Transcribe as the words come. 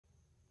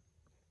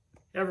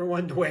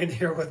Everyone, Dwayne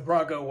here with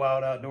Bronco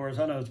Wild Outdoors.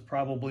 I know it's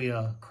probably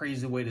a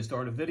crazy way to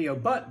start a video,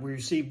 but we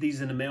received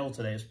these in the mail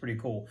today. It's pretty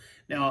cool.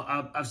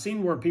 Now, I've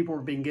seen where people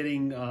have been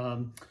getting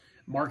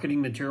marketing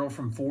material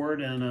from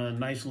Ford and a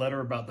nice letter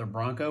about their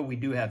Bronco. We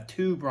do have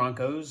two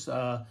Broncos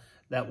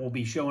that will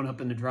be showing up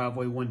in the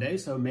driveway one day,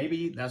 so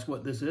maybe that's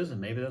what this is, and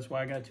maybe that's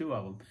why I got two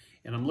of them.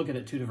 And I'm looking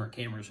at two different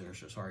cameras here,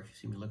 so sorry if you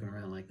see me looking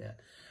around like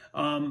that.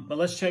 But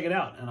let's check it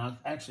out. And I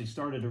actually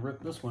started to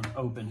rip this one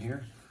open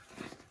here.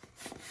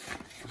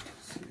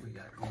 See what we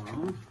got going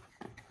on.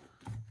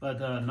 But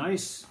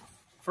nice,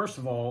 first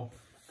of all,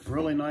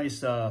 really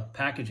nice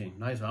packaging,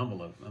 nice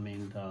envelope. I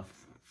mean,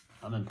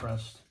 I'm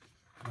impressed.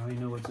 I don't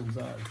even know what's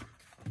inside.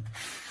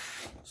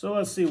 So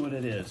let's see what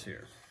it is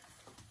here.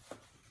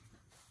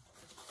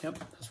 Yep,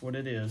 that's what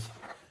it is.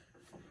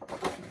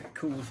 Right,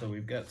 cool, so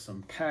we've got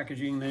some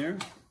packaging there.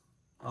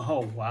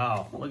 Oh,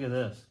 wow, look at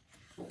this.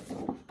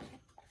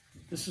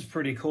 This is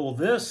pretty cool.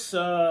 This,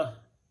 that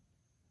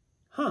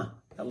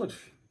looks,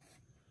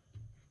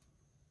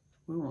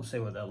 we won't say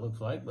what that looks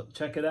like, but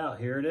check it out.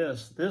 Here it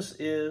is. This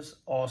is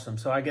awesome.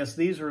 So I guess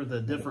these are the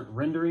different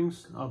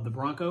renderings of the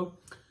Bronco,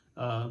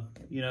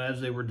 you know,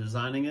 as they were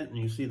designing it, and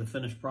you see the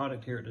finished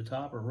product here at the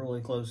top or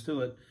really close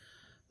to it.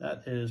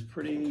 That is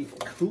pretty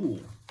cool.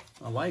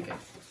 I like it.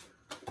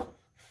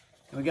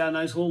 And we got a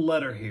nice little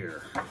letter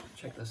here.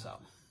 Check this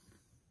out.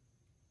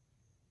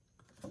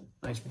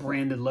 Nice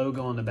branded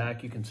logo on the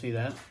back. You can see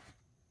that.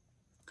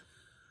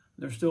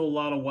 There's still a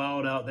lot of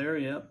wild out there.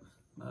 Yep.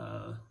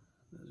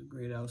 There's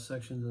grayed out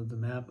sections of the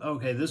map.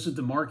 Okay, this is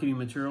the marketing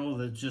material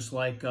that's just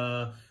like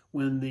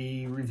when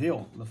the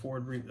reveal,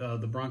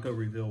 the Bronco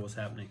reveal was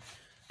happening.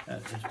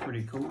 That is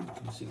pretty cool.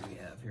 Let's see what we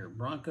have here.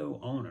 Bronco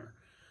owner.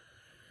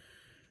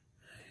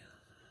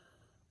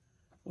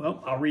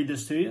 Well, I'll read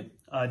this to you.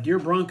 Dear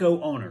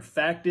Bronco owner,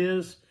 fact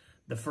is,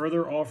 the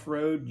further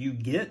off-road you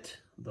get,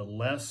 the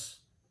less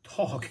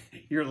talk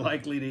you're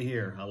likely to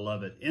hear. I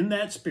love it. In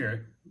that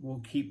spirit, we'll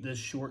keep this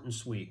short and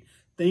sweet.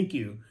 Thank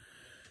you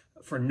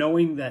for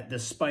knowing that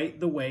despite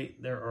the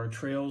wait, there are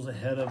trails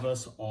ahead of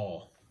us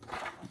all.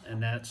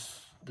 And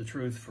that's the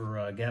truth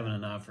for Gavin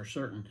and I for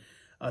certain.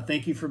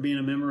 Thank you for being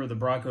a member of the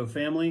Bronco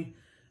family.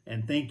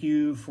 And thank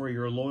you for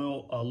your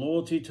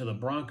loyalty to the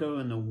Bronco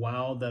and the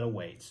wild that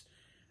awaits.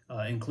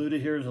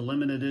 Included here is a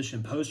limited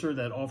edition poster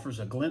that offers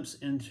a glimpse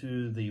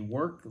into the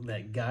work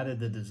that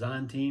guided the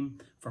design team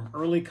from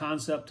early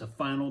concept to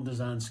final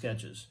design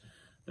sketches.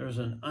 There's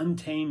an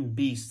untamed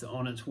beast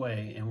on its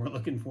way, and we're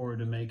looking forward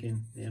to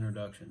making the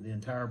introduction, the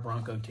entire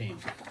Bronco team.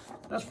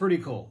 That's pretty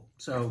cool.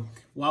 So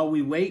while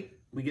we wait,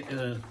 we get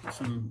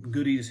some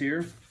goodies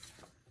here.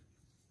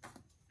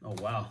 Oh,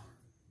 wow.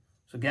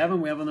 So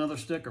Gavin, we have another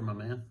sticker, my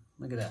man.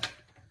 Look at that.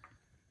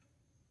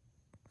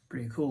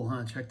 Pretty cool,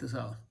 huh? Check this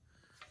out.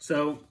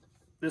 So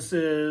this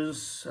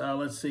is,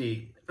 let's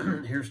see,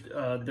 here's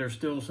there's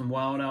still some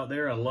wild out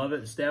there. I love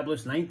it.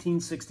 Established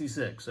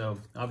 1966. So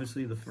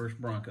obviously the first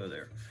Bronco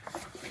there.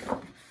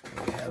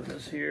 We have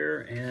this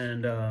here,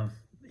 and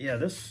yeah,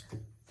 this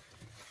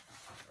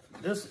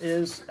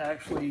is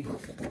actually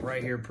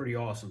right here pretty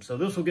awesome. So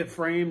this will get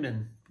framed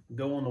and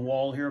go on the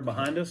wall here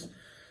behind us.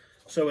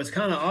 So it's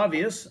kind of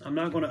obvious. I'm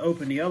not going to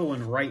open the other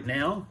one right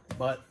now,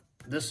 but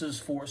this is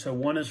for, so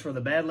one is for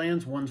the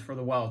Badlands, one's for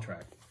the Wild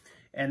Track.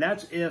 And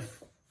that's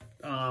if,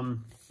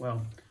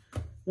 well,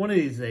 one of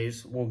these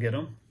days we'll get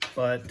them.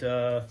 But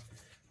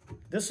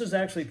this is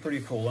actually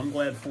pretty cool. I'm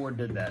glad Ford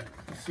did that.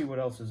 Let's see what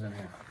else is in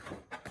here.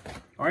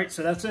 All right,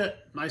 so that's it.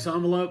 Nice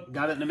envelope.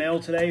 Got it in the mail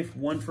today,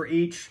 one for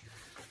each.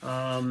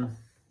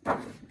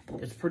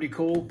 It's pretty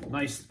cool.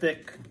 Nice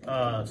thick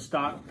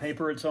stock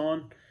paper it's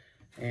on.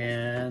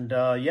 And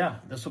yeah,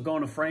 this will go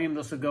in a frame.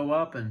 This will go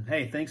up. And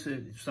hey, thanks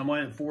to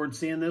someone at Ford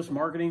seeing this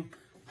marketing.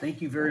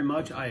 Thank you very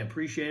much. I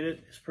appreciate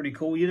it. It's pretty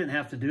cool. You didn't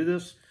have to do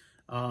this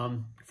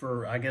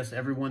for, I guess,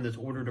 everyone that's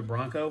ordered a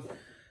Bronco.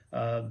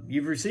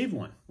 You've received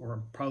one,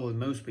 or probably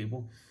most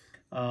people.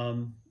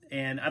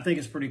 And I think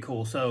it's pretty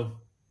cool. So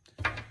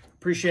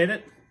appreciate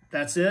it.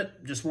 That's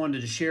it. Just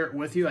wanted to share it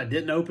with you. I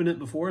didn't open it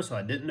before, so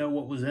I didn't know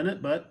what was in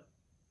it, but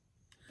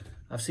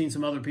I've seen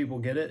some other people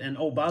get it. And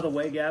oh, by the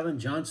way, Gavin,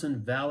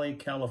 Johnson Valley,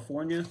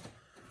 California,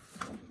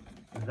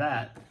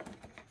 that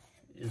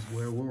is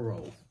where we'll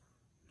roll.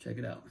 Check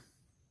it out.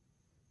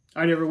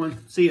 All right, everyone.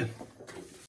 See ya.